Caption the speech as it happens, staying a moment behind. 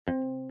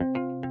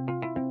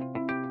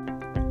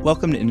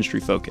Welcome to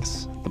Industry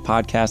Focus, the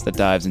podcast that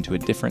dives into a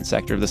different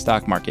sector of the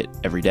stock market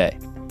every day.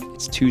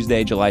 It's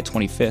Tuesday, July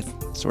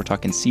 25th, so we're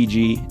talking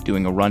CG,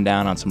 doing a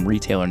rundown on some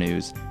retailer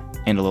news,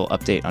 and a little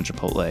update on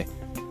Chipotle.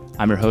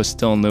 I'm your host,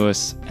 Dylan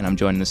Lewis, and I'm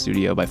joined in the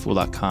studio by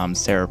Fool.com's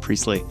Sarah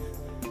Priestley.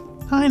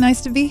 Hi,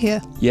 nice to be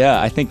here. Yeah,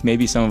 I think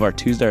maybe some of our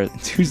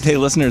Tuesday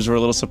listeners were a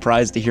little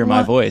surprised to hear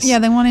my voice. Yeah,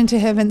 they wanted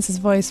to hear Vince's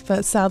voice,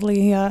 but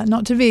sadly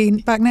not to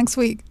be. Back next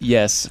week.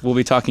 Yes, we'll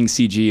be talking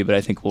CG, but I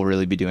think we'll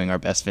really be doing our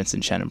best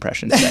Vincent Chen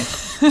impression today.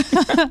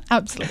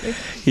 Absolutely.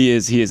 He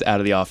is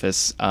out of the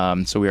office,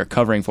 so we are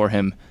covering for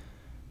him.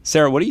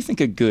 Sarah, what do you think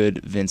a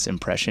good Vince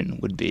impression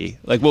would be?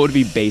 Like, what would it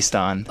be based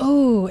on?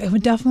 Oh, it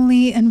would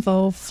definitely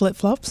involve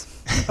flip-flops,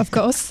 of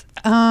course.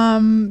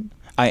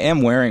 I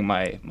am wearing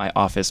my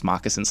office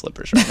moccasin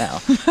slippers right now,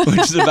 which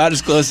is about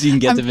as close as you can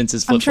get to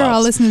Vince's flip-flops. I'm sure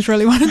our listeners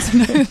really wanted to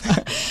know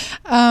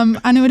that.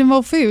 And it would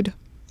involve food.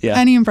 Yeah.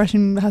 Any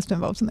impression has to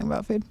involve something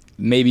about food.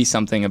 Maybe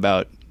something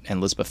about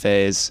endless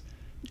buffets.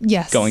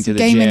 Yes. Going to the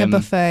gaming gym. A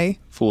buffet.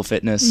 Full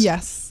fitness.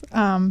 Yes.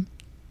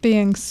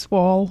 Being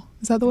swole.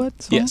 Is that the word?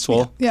 Swole? Yeah,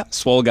 swole. Yeah.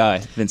 Swole guy,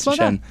 Vincent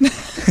Chen.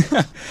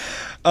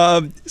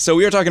 So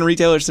we are talking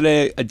retailers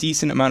today, a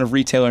decent amount of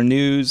retailer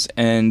news,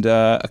 and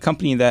a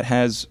company that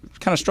has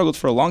kind of struggled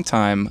for a long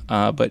time,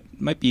 but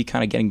might be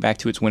kind of getting back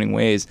to its winning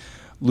ways.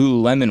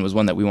 Lululemon was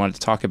one that we wanted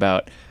to talk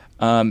about.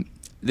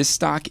 This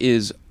stock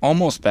is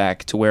almost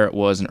back to where it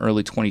was in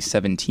early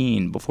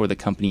 2017 before the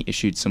company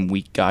issued some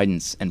weak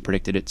guidance and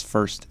predicted its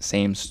first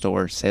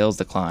same-store sales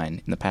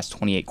decline in the past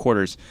 28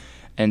 quarters.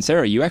 And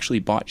Sarah, you actually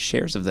bought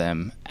shares of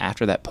them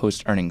after that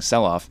post-earnings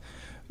sell-off.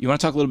 You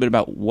want to talk a little bit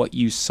about what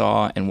you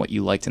saw and what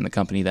you liked in the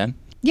company then?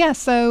 Yeah,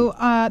 so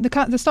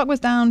the stock was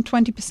down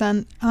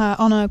 20%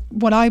 on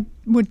what I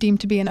would deem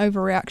to be an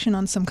overreaction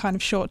on some kind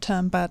of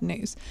short-term bad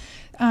news.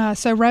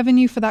 So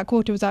revenue for that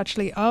quarter was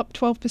actually up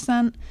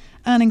 12%.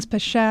 Earnings per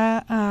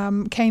share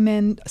came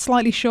in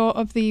slightly short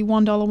of the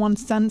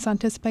 $1.01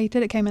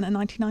 anticipated. It came in at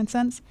 99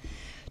 cents.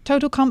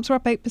 Total comps were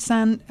up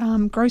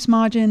 8%. Gross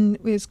margin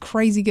is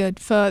crazy good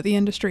for the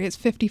industry. It's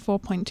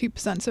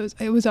 54.2%, so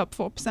it was up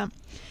 4%.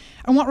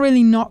 And what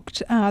really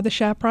knocked the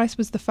share price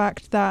was the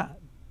fact that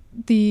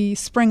the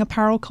spring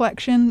apparel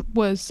collection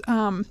was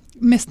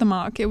missed the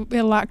mark. It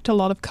lacked a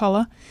lot of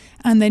color,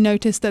 and they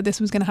noticed that this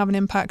was going to have an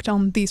impact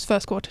on these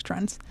first quarter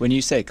trends. When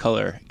you say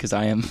color, because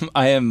I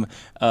don't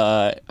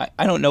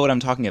know what I'm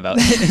talking about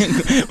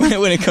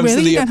when it comes really?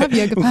 to the You don't have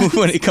yoga pants?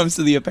 When it comes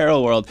to the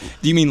apparel world.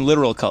 Do you mean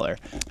literal color?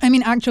 I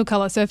mean actual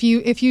color. So if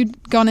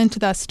you'd gone into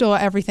their store,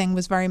 everything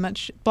was very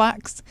much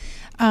blacks,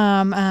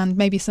 and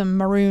maybe some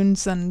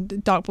maroons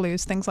and dark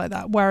blues, things like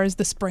that. Whereas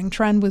the spring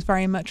trend was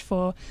very much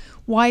for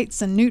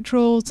whites and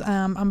neutrals,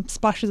 and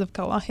splashes of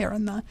color here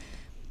and there.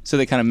 So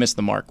they kind of missed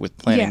the mark with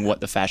planning what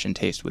the fashion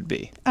taste would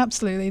be.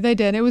 Absolutely, they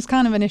did. It was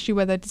kind of an issue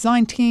with their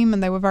design team,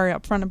 and they were very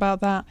upfront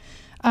about that,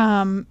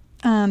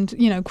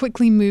 and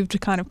quickly moved to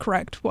kind of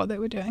correct what they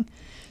were doing.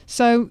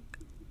 So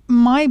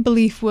my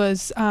belief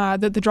was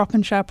that the drop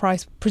in share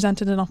price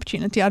presented an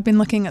opportunity. I'd been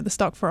looking at the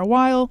stock for a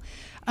while.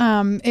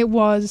 It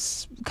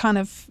was kind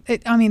of,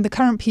 the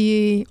current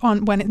PE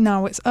on when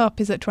it's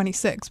up is at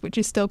 26, which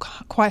is still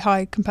quite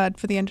high compared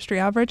for the industry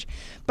average.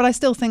 But I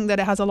still think that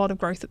it has a lot of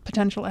growth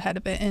potential ahead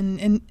of it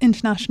in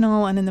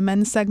international and in the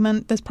men's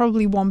segment. There's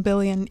probably $1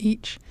 billion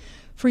each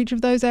for each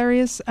of those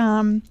areas.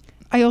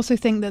 I also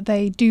think that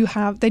they do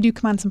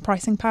command some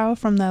pricing power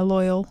from their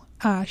loyal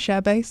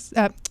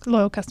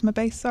loyal customer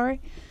base.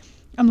 Sorry.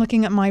 I'm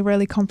looking at my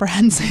really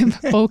comprehensive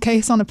bull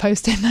case on a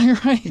Post-it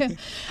note right here.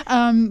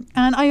 And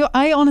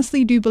I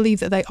honestly do believe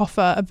that they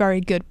offer a very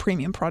good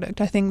premium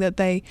product. I think that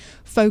they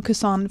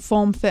focus on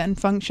form, fit, and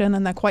function,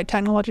 and they're quite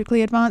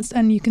technologically advanced,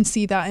 and you can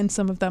see that in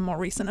some of their more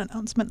recent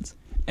announcements.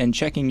 And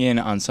checking in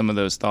on some of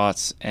those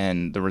thoughts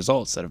and the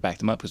results that have backed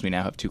them up, because we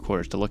now have 2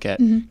 quarters to look at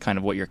kind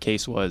of what your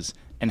case was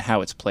and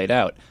how it's played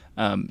out.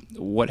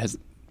 What has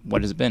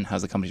it been?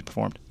 How's the company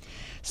performed?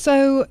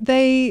 So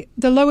the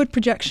lowered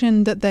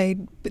projection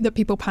that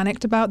people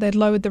panicked about, they'd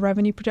lowered the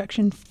revenue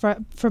projection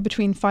for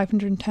between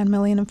 510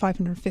 million and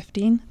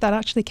 515. That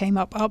actually came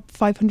up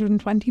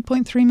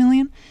 520.3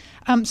 million.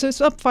 So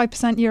it's up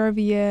 5% year over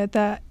year.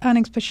 Their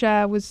earnings per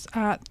share was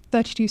at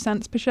 32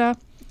 cents per share.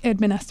 It had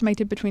been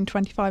estimated between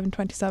 25 and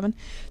 27.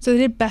 So they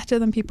did better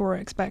than people were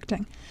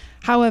expecting.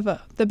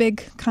 However, the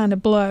big kind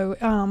of blow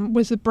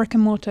was the brick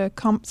and mortar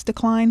comps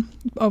decline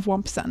of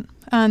 1%.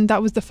 And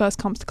that was the first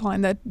comps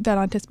decline that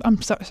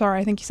sorry,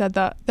 I think you said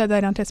that they'd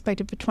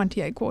anticipated for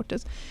 28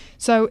 quarters.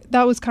 So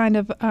that was kind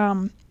of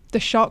the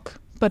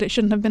shock, but it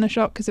shouldn't have been a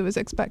shock because it was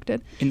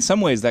expected. In some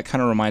ways, that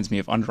kind of reminds me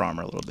of Under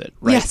Armour a little bit,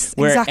 right? Yes,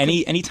 where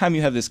exactly. Anytime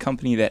you have this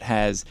company that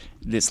has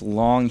this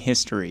long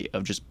history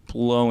of just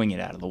blowing it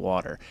out of the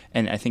water,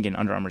 and I think in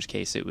Under Armour's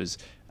case, it was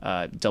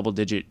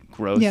double-digit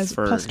growth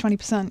for plus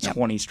 20%,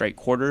 20 straight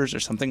quarters or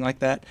something like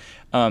that.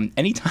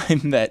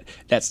 Anytime that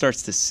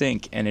starts to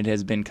sink, and it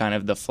has been kind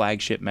of the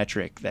flagship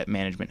metric that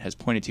management has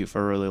pointed to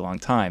for a really long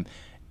time,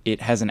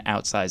 it has an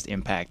outsized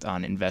impact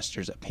on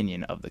investors'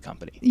 opinion of the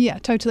company. Yeah,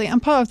 totally.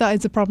 And part of that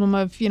is the problem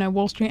of,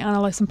 Wall Street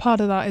analysts, and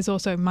part of that is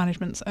also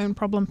management's own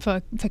problem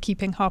for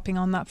keeping harping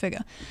on that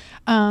figure.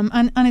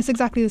 And it's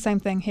exactly the same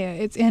thing here.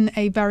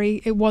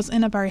 It was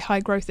in a very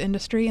high growth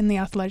industry in the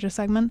athleisure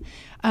segment,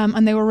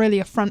 and they were really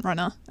a front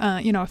runner.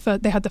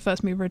 They had the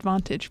first mover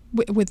advantage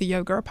with the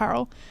yoga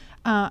apparel.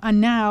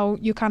 And now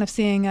you're kind of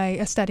seeing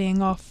a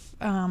steadying off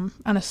and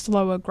a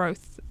slower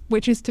growth,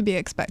 which is to be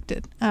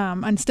expected,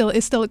 and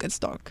it's still a good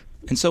stock.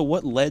 And so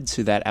what led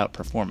to that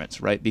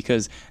outperformance, right?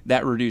 Because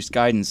that reduced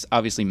guidance,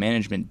 obviously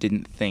management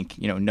didn't think,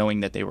 knowing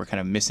that they were kind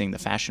of missing the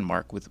fashion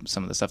mark with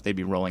some of the stuff they'd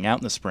be rolling out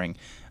in the spring,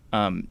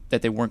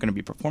 that they weren't going to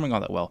be performing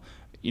all that well.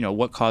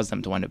 What caused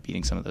them to wind up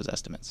beating some of those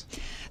estimates?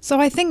 So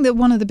I think that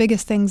one of the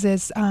biggest things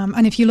is,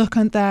 and if you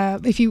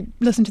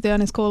listen to the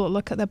earnings call or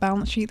look at their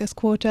balance sheet this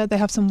quarter, they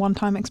have some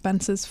one-time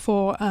expenses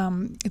for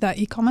their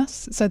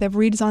e-commerce. So they've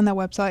redesigned their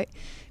website.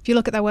 If you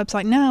look at their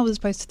website now, as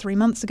opposed to 3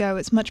 months ago,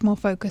 it's much more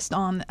focused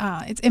on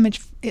it's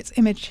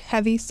image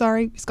heavy.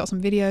 It's got some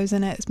videos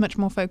in it. It's much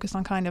more focused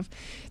on kind of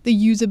the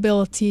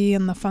usability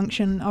and the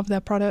function of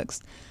their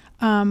products.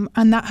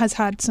 And that has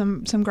had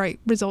some great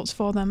results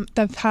for them.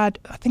 They've had,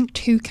 I think,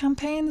 2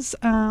 campaigns.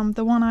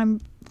 The one I'm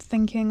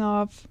thinking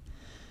of,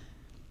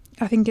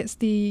 I think it's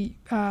the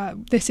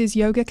This Is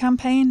Yoga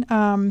campaign.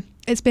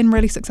 It's been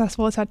really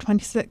successful. It's had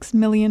 26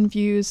 million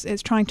views.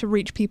 It's trying to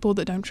reach people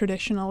that don't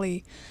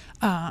traditionally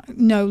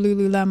know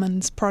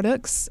Lululemon's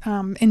products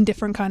in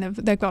different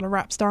they've got a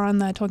rap star on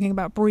there talking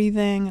about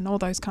breathing and all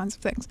those kinds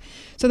of things.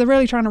 So they're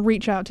really trying to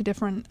reach out to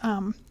different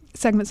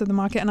segments of the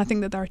market, and I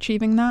think that they're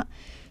achieving that.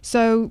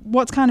 So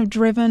what's kind of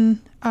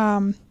driven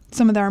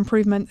some of their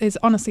improvement is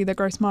honestly their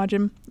gross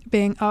margin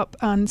being up,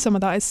 and some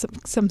of that is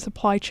some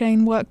supply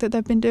chain work that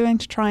they've been doing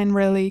to try and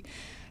really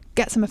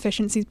get some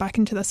efficiencies back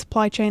into the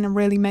supply chain and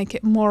really make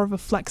it more of a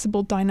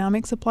flexible,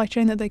 dynamic supply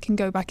chain that they can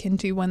go back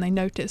into when they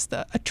notice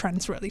that a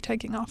trend's really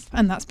taking off,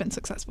 and that's been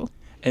successful.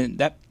 And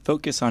that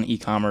focus on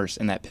e-commerce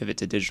and that pivot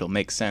to digital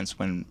makes sense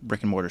when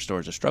brick and mortar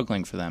stores are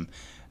struggling for them.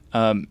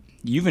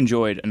 You've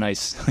enjoyed a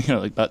nice,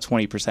 about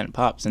 20%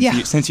 pop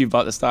since you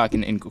bought the stock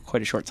in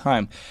quite a short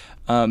time.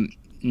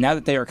 Now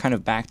that they are kind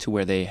of back to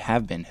where they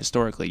have been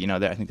historically,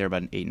 I think they're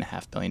about an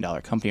 $8.5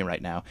 billion company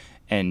right now,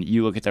 and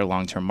you look at their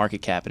long-term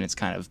market cap, and it's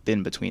kind of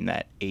been between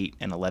that 8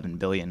 and 11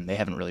 billion. They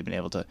haven't really been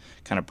able to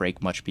kind of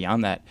break much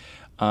beyond that.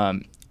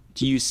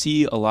 Do you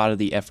see a lot of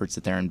the efforts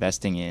that they're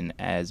investing in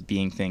as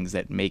being things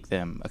that make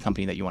them a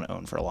company that you want to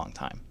own for a long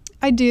time?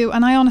 I do,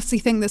 and I honestly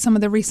think that some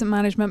of the recent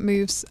management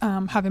moves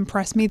have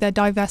impressed me. They're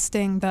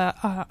divesting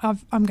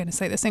I'm going to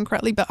say this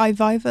incorrectly, but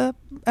Iviva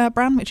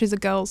brand, which is their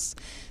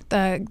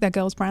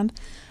girls brand,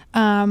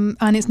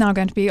 and it's now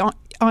going to be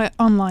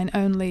online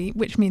only,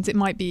 which means it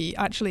might be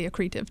actually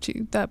accretive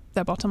to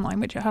their bottom line,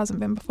 which it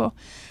hasn't been before.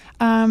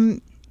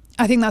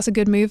 I think that's a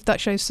good move. That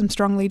shows some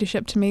strong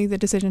leadership to me, the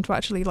decision to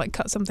actually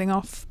cut something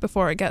off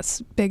before it gets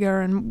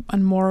bigger and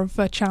more of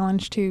a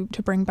challenge to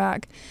bring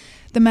back.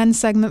 The men's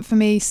segment for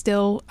me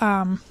still,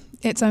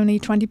 it's only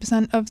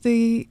 20% of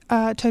the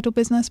total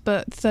business,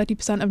 but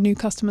 30% of new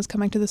customers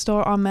coming to the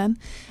store are men.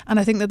 And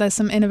I think that there's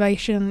some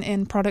innovation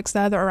in products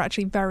there that are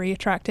actually very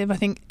attractive. I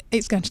think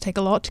it's going to take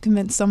a lot to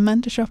convince some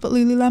men to shop at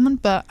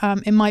Lululemon, but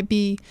it might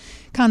be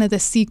kind of the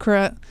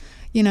secret,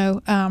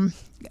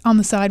 on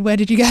the side, where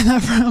did you get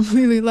that from,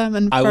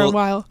 Lululemon, a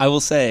while? I will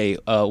say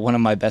one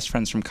of my best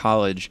friends from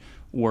college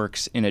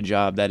works in a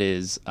job that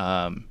is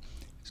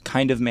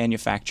kind of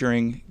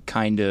manufacturing,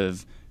 kind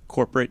of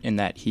corporate, in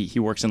that he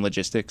works in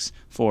logistics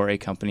for a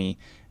company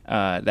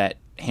that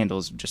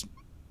handles just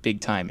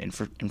big time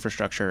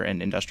infrastructure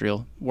and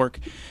industrial work.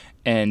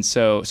 And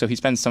so he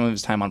spends some of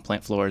his time on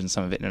plant floors and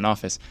some of it in an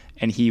office,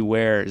 and he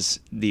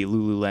wears the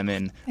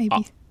Lululemon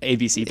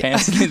ABC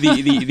pants,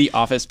 the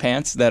office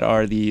pants that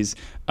are these,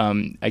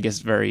 I guess,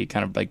 very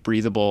kind of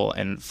breathable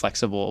and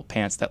flexible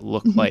pants that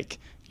look like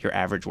your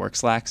average work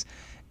slacks.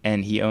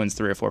 And he owns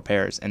 3 or 4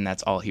 pairs, and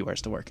that's all he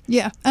wears to work.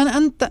 Yeah,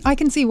 and I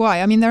can see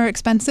why. I mean, they're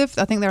expensive.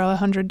 I think they're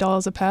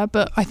 $100 a pair,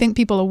 but I think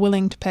people are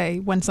willing to pay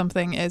when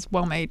something is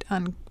well-made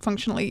and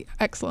functionally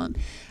excellent.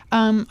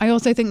 I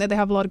also think that they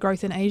have a lot of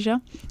growth in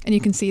Asia, and you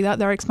can see that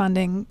they're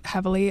expanding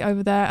heavily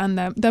over there, and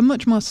they're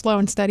much more slow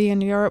and steady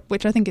in Europe,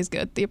 which I think is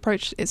good. The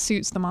approach, it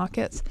suits the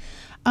markets.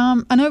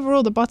 And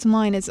overall, the bottom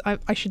line is,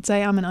 I should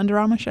say I'm an Under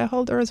Armour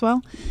shareholder as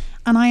well,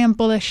 and I am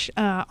bullish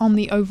on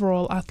the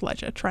overall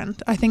athleisure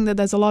trend. I think that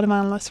there's a lot of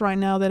analysts right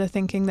now that are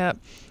thinking that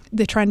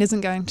the trend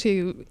isn't going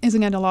to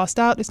last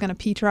out. It's going to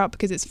peter out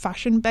because it's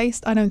fashion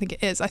based. I don't think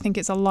it is. I think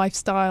it's a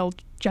lifestyle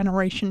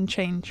generation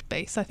change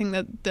base. I think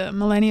that the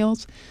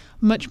millennials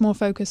much more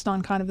focused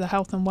on kind of the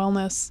health and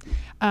wellness.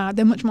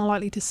 They're much more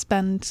likely to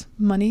spend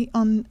money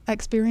on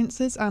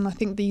experiences, and I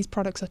think these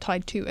products are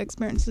tied to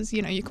experiences.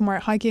 You can wear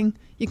it hiking,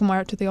 you can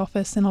wear it to the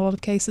office in a lot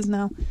of cases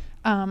now,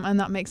 and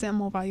that makes it a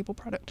more valuable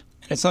product.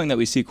 And it's something that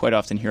we see quite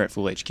often here at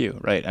Fool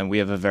HQ, right? And we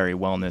have a very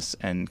wellness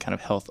and kind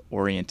of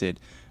health-oriented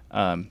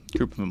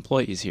group of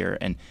employees here,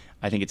 and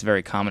I think it's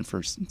very common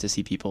to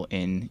see people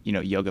in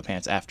yoga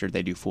pants after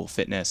they do full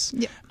fitness,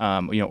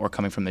 or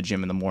coming from the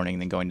gym in the morning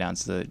and then going down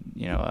to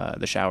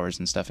the showers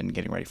and stuff and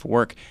getting ready for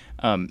work.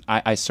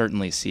 I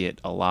certainly see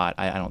it a lot.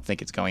 I don't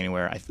think it's going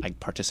anywhere. I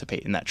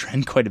participate in that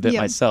trend quite a bit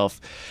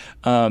myself.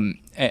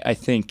 I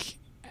think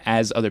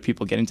as other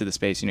people get into the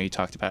space, you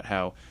talked about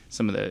how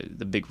some of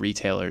the big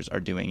retailers are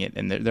doing it,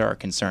 and there are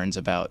concerns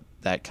about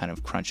that kind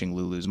of crunching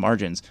Lulu's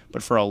margins.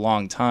 But for a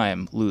long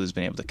time, Lulu's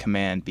been able to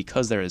command,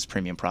 because there is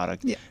premium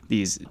product,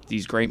 these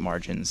great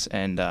margins.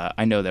 And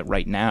I know that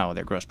right now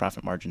their gross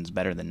profit margin is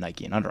better than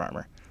Nike and Under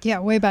Armour. Yeah,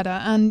 way better.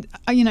 And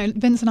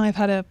Vince and I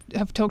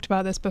have talked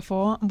about this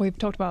before. We've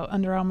talked about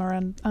Under Armour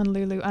and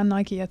Lulu and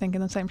Nike, I think,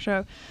 in the same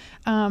show.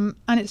 And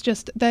it's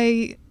just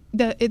the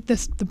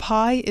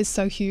pie is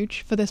so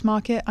huge for this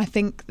market. I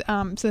think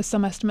so there's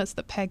some estimates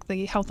that peg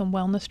the health and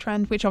wellness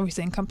trend, which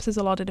obviously encompasses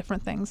a lot of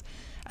different things,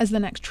 as the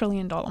next $1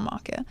 trillion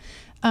market.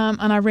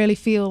 And I really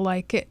feel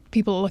like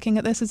people are looking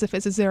at this as if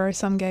it's a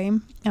zero-sum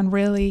game, and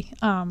really,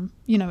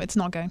 it's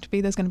not going to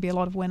be. There's going to be a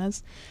lot of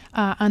winners.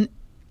 And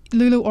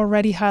Lulu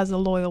already has a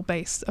loyal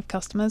base of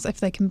customers. If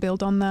they can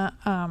build on that,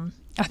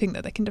 I think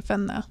that they can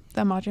defend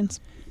their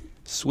margins.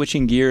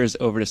 Switching gears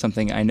over to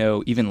something I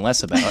know even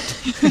less about.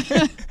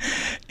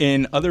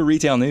 In other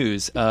retail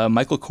news,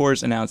 Michael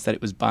Kors announced that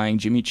it was buying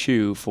Jimmy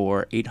Choo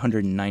for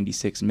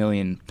 £896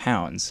 million.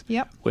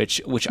 Yep.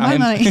 Which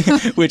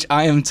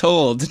I am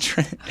told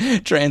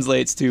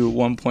translates to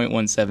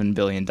 $1.17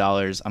 billion.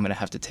 I'm going to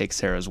have to take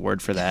Sarah's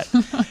word for that.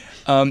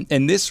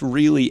 And this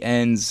really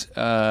ends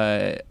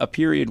a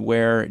period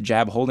where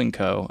Jab Holding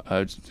Co.,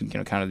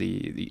 kind of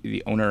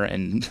the owner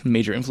and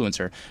major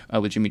influencer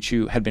with Jimmy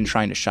Choo, had been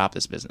trying to shop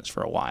this business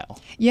for a while.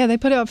 Yeah, they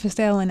put it up for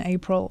sale in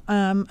April,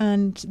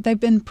 and they've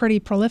been pretty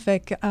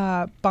prolific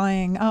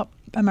buying up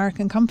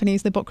American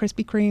companies. They bought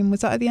Krispy Kreme.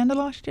 Was that at the end of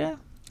last year?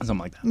 Something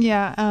like that.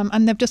 Yeah,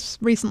 and they've just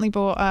recently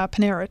bought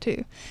Panera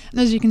too. And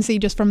as you can see,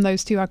 just from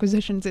those two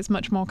acquisitions, it's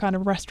much more kind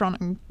of restaurant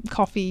and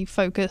coffee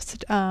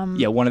focused.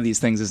 One of these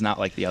things is not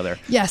like the other.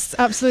 Yes,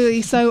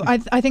 absolutely. So I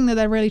think that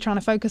they're really trying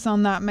to focus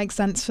on that. Makes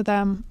sense for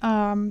them.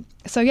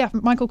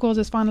 Michael Kors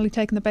has finally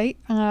taken the bait.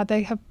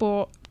 They have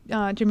bought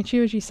Jimmy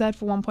Choo, as you said,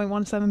 for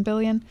 $1.17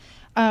 billion.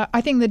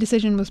 I think the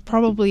decision was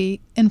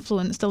probably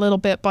influenced a little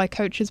bit by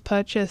Coach's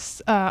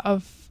purchase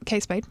of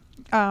Kate Spade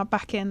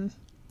back in,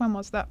 when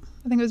was that?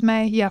 I think it was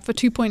May, for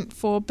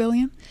 $2.4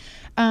 billion.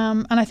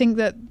 And I think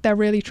that they're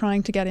really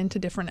trying to get into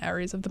different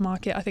areas of the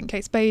market. I think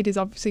Kate Spade is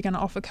obviously going to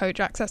offer Coach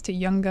access to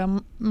younger,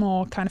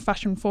 more kind of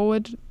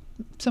fashion-forward,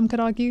 some could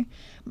argue,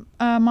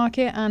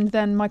 market. And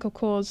then Michael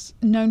Kors,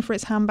 known for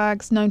its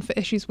handbags, known for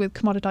issues with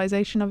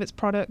commoditization of its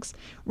products,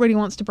 really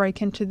wants to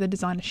break into the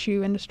designer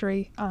shoe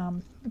industry.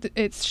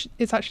 It's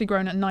actually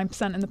grown at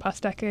 9% in the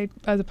past decade,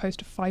 as opposed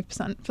to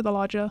 5% for the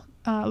larger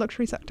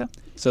luxury sector.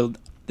 So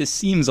this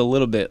seems a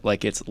little bit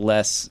like it's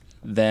less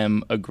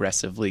them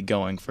aggressively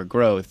going for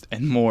growth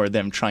and more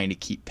them trying to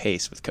keep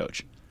pace with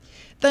Coach.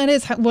 That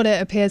is what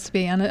it appears to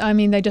be. And I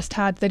mean, they just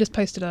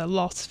posted a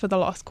loss for the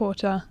last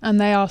quarter,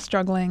 and they are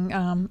struggling.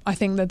 I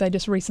think that they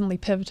just recently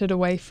pivoted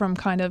away from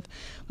kind of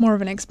more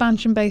of an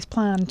expansion-based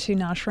plan to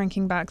now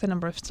shrinking back the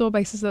number of store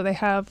bases that they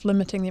have,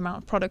 limiting the amount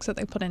of products that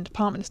they put in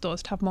department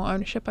stores to have more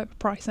ownership over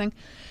pricing.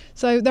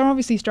 So they're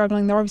obviously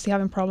struggling. They're obviously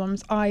having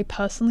problems. I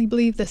personally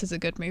believe this is a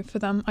good move for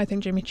them. I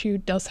think Jimmy Choo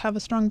does have a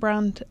strong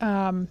brand.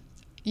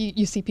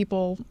 You see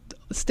people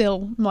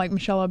still like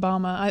Michelle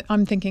Obama.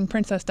 I'm thinking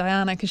Princess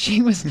Diana, because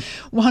she was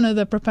one of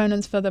the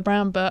proponents for the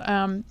brand. But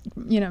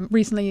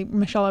recently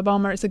Michelle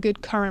Obama is a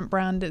good current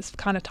brand. It's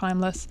kind of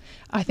timeless.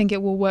 I think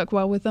it will work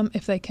well with them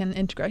if they can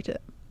integrate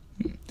it.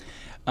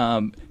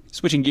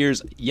 Switching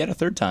gears yet a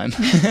third time,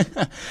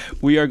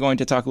 we are going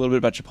to talk a little bit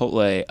about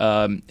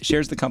Chipotle.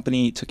 Shares of the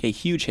company took a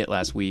huge hit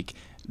last week.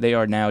 They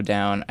are now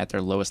down at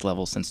their lowest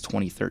level since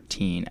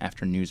 2013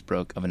 after news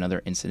broke of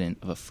another incident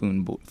of a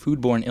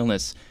foodborne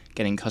illness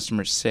getting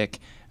customers sick.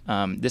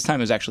 This time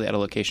it was actually at a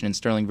location in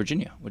Sterling,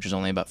 Virginia, which is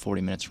only about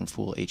 40 minutes from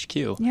Fool HQ.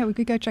 Yeah, we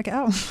could go check it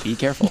out. Be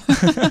careful.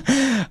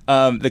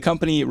 The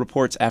company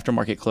reports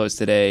aftermarket close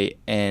today,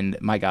 and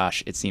my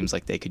gosh, it seems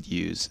like they could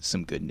use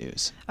some good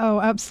news.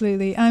 Oh,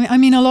 absolutely. I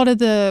mean, a lot of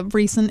the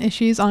recent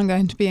issues aren't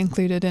going to be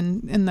included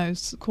in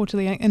the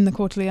quarterly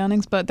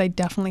earnings, but they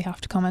definitely have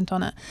to comment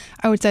on it.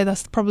 I would say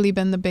that's probably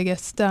been the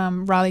biggest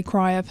rally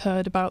cry I've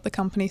heard about the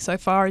company so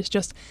far, is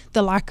just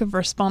the lack of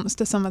response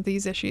to some of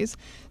these issues.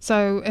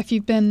 So if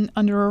you've been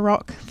under a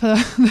rock for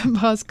the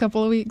past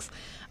couple of weeks,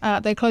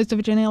 they closed a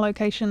Virginia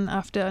location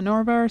after a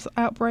norovirus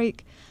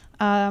outbreak,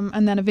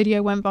 and then a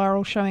video went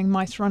viral showing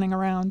mice running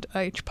around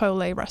a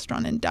Chipotle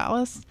restaurant in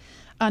Dallas.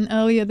 And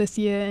earlier this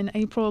year, in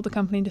April, the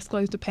company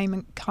disclosed a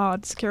payment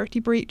card security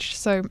breach.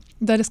 So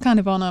they're just kind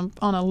of on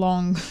a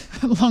long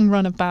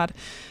run of bad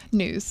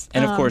news.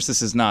 And of course,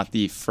 this is not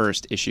the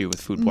first issue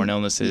with foodborne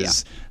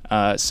illnesses.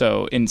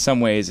 So in some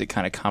ways, it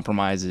kind of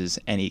compromises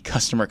any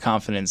customer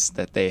confidence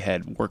that they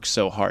had worked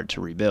so hard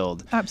to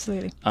rebuild.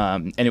 Absolutely.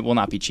 And it will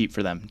not be cheap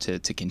for them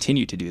to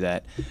continue to do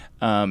that.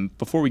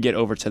 Before we get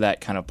over to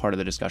that kind of part of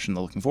the discussion,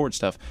 the looking forward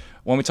stuff,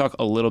 why don't we talk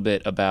a little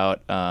bit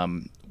about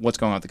what's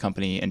going on with the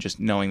company and just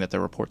knowing that the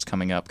report's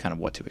coming up, kind of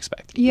what to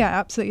expect. Yeah,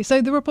 absolutely.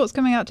 So the report's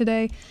coming out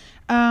today.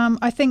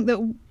 I think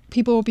that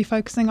people will be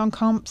focusing on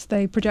comps.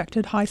 They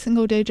projected high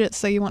single digits,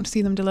 so you want to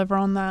see them deliver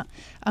on that.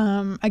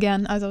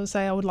 Again, as I would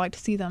say, I would like to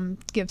see them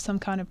give some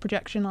kind of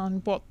projection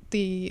on what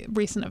the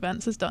recent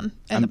events has done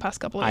in the past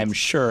couple of weeks. I'm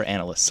sure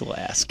analysts will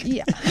ask.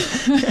 Yeah.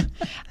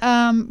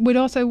 We'd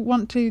also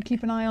want to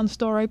keep an eye on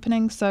store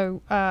openings.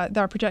 So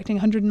they're projecting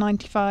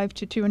 195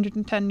 to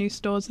 210 new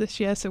stores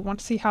this year, so we want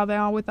to see how they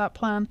are with that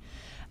plan.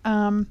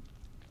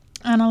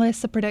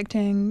 Analysts are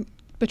predicting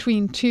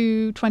between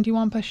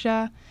 $2.21 per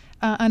share.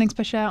 Earnings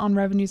per share on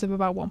revenues of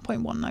about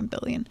 1.19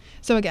 billion.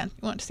 So again,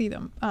 you want to see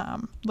them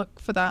look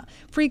for that.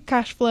 Free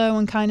cash flow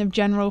and kind of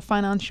general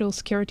financial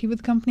security with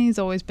the company has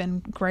always been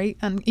great,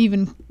 and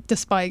even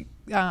despite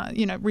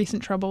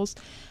recent troubles.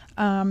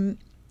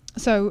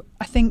 So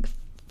I think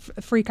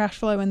free cash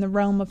flow in the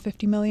realm of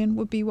 50 million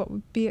would be what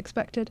would be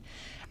expected.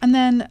 And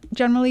then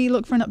generally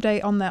look for an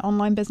update on their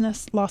online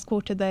business. Last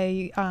quarter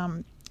they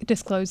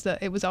disclosed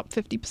that it was up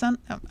 50%.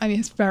 I mean,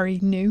 it's very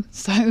new,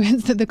 so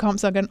the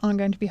comps aren't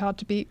going to be hard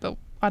to beat, but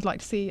I'd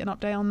like to see an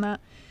update on that.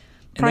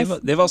 And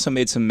they've also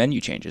made some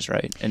menu changes,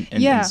 right? And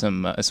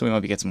some, so we might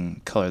get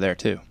some color there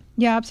too.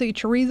 Yeah, absolutely.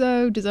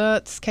 Chorizo,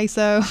 desserts,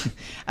 queso,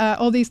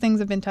 all these things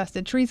have been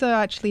tested. Chorizo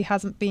actually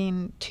hasn't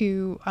been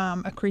too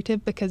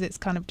accretive because it's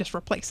kind of just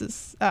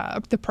replaces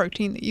the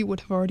protein that you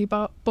would have already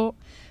bought.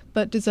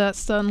 But desserts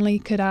certainly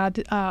could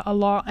add a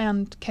lot,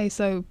 and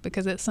queso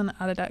because it's an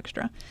added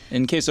extra.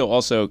 And queso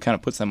also kind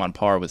of puts them on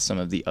par with some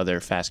of the other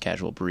fast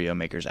casual burrito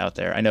makers out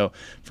there. I know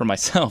for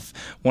myself,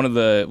 one of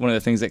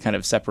the things that kind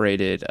of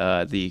separated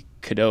the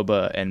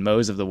Qdoba and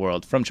Moe's of the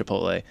world from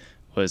Chipotle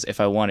was if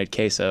I wanted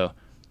queso,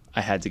 I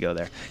had to go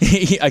there.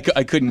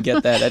 I couldn't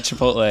get that at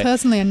Chipotle.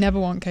 Personally, I never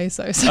want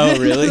queso. So oh,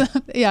 really?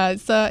 Yeah,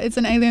 it's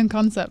an alien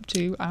concept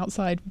to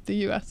outside the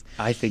US.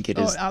 I think it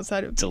is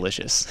outside of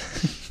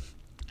delicious.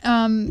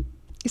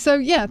 So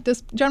yeah,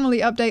 just generally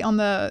update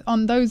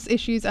on those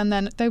issues, and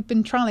then they've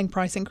been trialing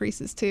price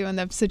increases too, and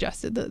they've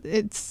suggested that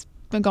it's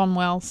gone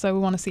well. So we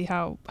want to see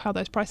how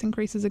those price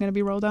increases are going to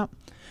be rolled out.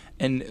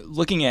 And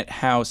looking at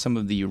how some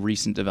of the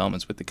recent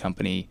developments with the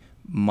company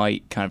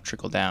might kind of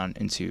trickle down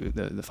into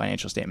the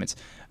financial statements.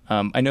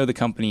 I know the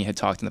company had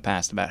talked in the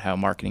past about how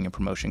marketing and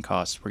promotion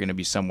costs were going to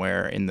be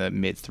somewhere in the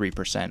mid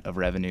 3% of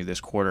revenue this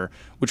quarter,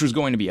 which was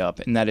going to be up.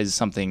 And that is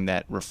something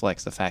that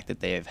reflects the fact that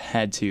they have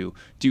had to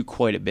do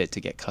quite a bit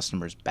to get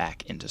customers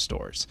back into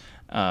stores.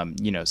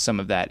 Some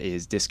of that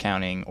is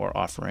discounting or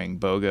offering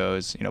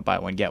BOGOs, buy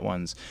one, get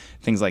ones,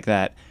 things like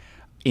that.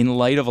 In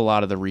light of a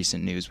lot of the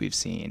recent news we've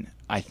seen,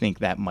 I think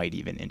that might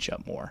even inch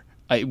up more.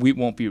 We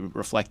won't be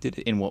reflected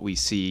in what we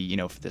see,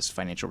 for this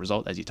financial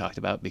result, as you talked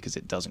about, because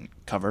it doesn't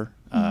cover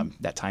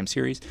that time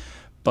series.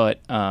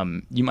 But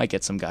you might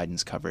get some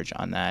guidance coverage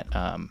on that,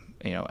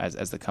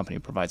 as the company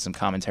provides some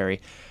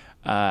commentary.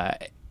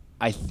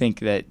 I think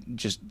that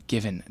just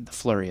given the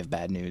flurry of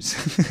bad news,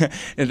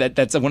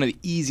 that's one of the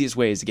easiest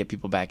ways to get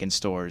people back in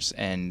stores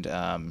and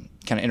kind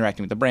of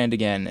interacting with the brand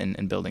again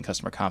and building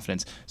customer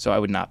confidence. So I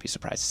would not be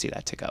surprised to see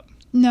that tick up.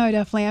 No,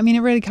 definitely. I mean, it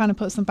really kind of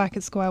puts them back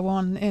at square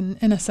one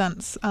in a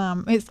sense.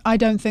 I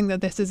don't think that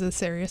this is as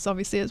serious,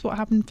 obviously, as what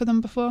happened for them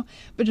before,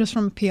 but just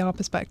from a PR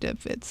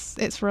perspective,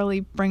 it's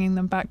really bringing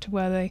them back to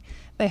where they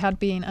had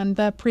been. And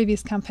their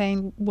previous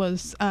campaign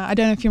was, I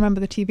don't know if you remember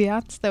the TV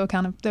ads. They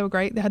were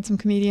great. They had some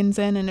comedians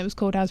in, and it was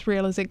called As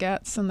Real As It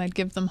Gets, and they'd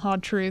give them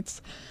hard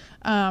truths.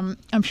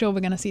 I'm sure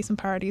we're going to see some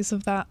parodies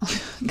of that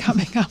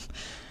coming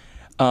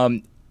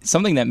up.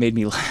 Something that made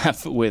me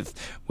laugh with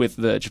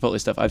the Chipotle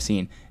stuff I've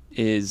seen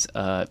is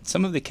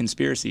some of the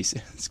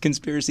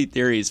conspiracy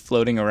theories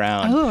floating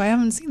around. Oh, I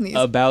haven't seen these.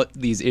 About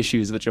these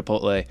issues with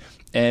Chipotle.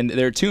 And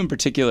there are two in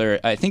particular.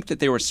 I think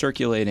that they were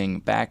circulating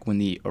back when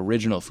the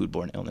original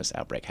foodborne illness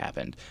outbreak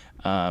happened.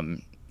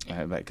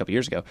 About a couple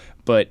years ago,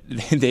 but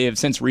they have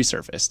since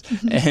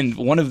resurfaced. And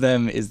one of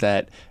them is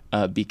that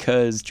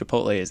because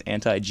Chipotle is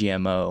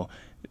anti-GMO,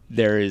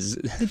 there is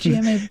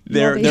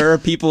there are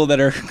people that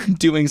are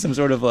doing some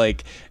sort of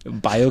like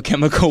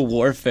biochemical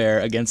warfare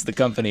against the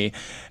company,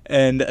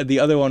 and the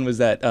other one was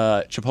that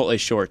Chipotle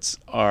shorts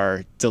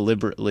are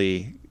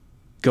deliberately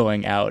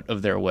going out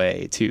of their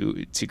way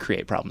to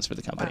create problems for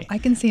the company. Wow, I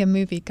can see a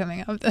movie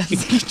coming out of this.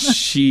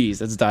 Jeez,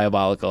 that's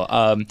diabolical.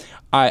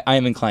 I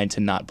am inclined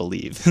to not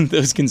believe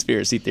those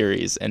conspiracy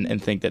theories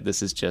and think that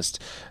this is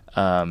just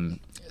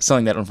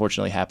something that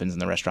unfortunately happens in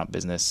the restaurant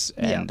business,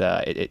 and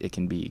it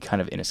can be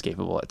kind of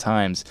inescapable at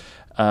times.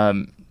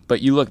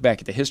 But you look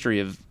back at the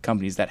history of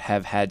companies that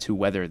have had to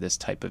weather this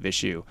type of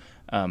issue.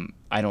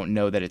 I don't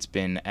know that it's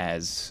been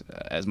as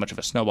much of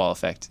a snowball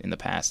effect in the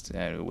past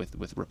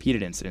with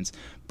repeated incidents,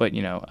 but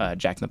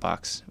Jack in the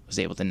Box was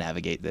able to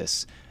navigate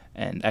this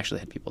and actually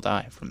had people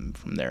die from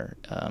their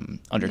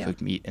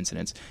undercooked meat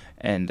incidents,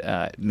 and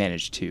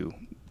managed to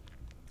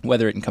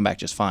weather it and come back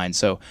just fine.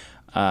 So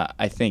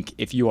I think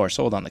if you are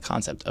sold on the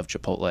concept of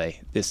Chipotle,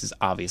 this is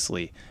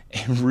obviously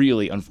a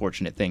really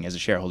unfortunate thing as a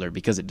shareholder,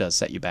 because it does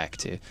set you back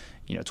to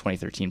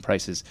 2013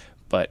 prices.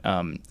 But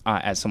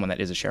as someone that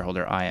is a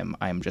shareholder, I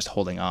am just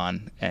holding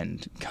on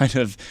and kind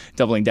of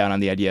doubling down on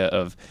the idea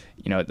of,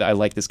 I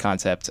like this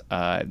concept.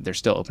 They're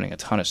still opening a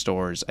ton of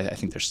stores. I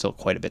think there's still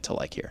quite a bit to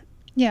like here.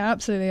 Yeah,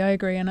 absolutely. I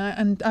agree.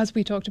 And as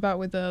we talked about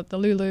with the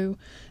Lulu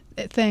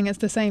thing, it's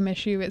the same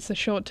issue. It's a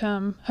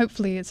short-term,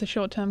 hopefully it's a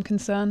short-term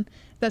concern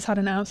that's had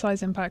an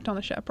outsized impact on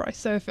the share price.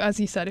 So if, as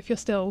you said, if you're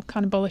still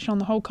kind of bullish on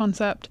the whole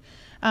concept,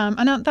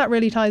 and that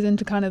really ties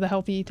into kind of the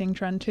healthy eating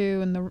trend too,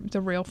 and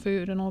the real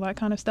food and all that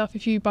kind of stuff.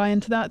 If you buy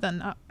into that,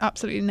 then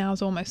absolutely now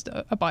is almost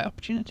a buy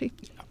opportunity.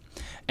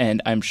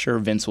 And I'm sure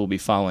Vince will be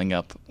following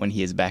up when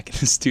he is back in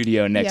the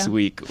studio next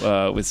week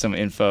with some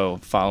info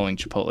following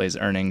Chipotle's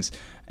earnings,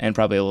 and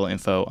probably a little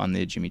info on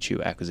the Jimmy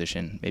Choo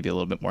acquisition, maybe a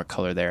little bit more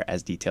color there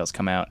as details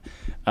come out.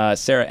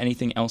 Sarah,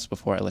 anything else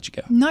before I let you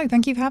go? No,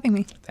 thank you for having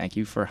me. Thank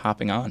you for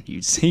hopping on.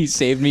 You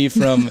saved me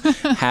from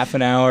half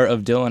an hour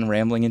of Dylan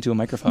rambling into a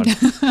microphone.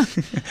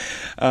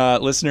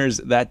 Listeners,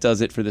 that does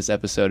it for this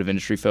episode of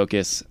Industry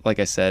Focus. Like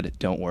I said,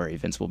 don't worry,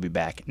 Vince will be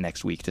back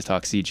next week to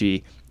talk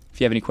CG.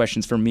 If you have any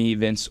questions for me,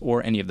 Vince,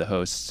 or any of the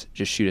hosts,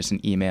 just shoot us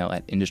an email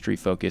at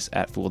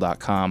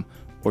industryfocus@fool.com,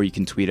 or you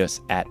can tweet us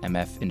at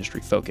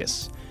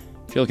MFIndustryFocus.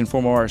 If you're looking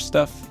for more of our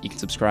stuff, you can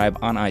subscribe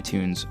on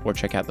iTunes or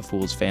check out the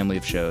Fool's family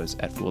of shows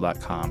at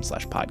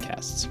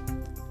fool.com/podcasts.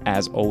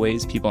 As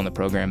always, people on the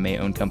program may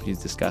own companies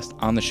discussed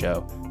on the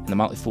show, and the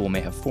Motley Fool may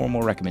have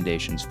formal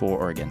recommendations for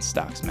or against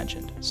stocks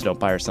mentioned, so don't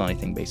buy or sell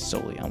anything based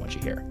solely on what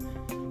you hear.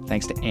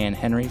 Thanks to Ann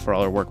Henry for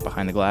all her work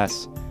behind the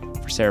glass.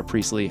 For Sarah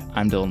Priestley,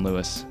 I'm Dylan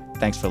Lewis.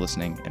 Thanks for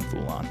listening, and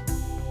Fool on.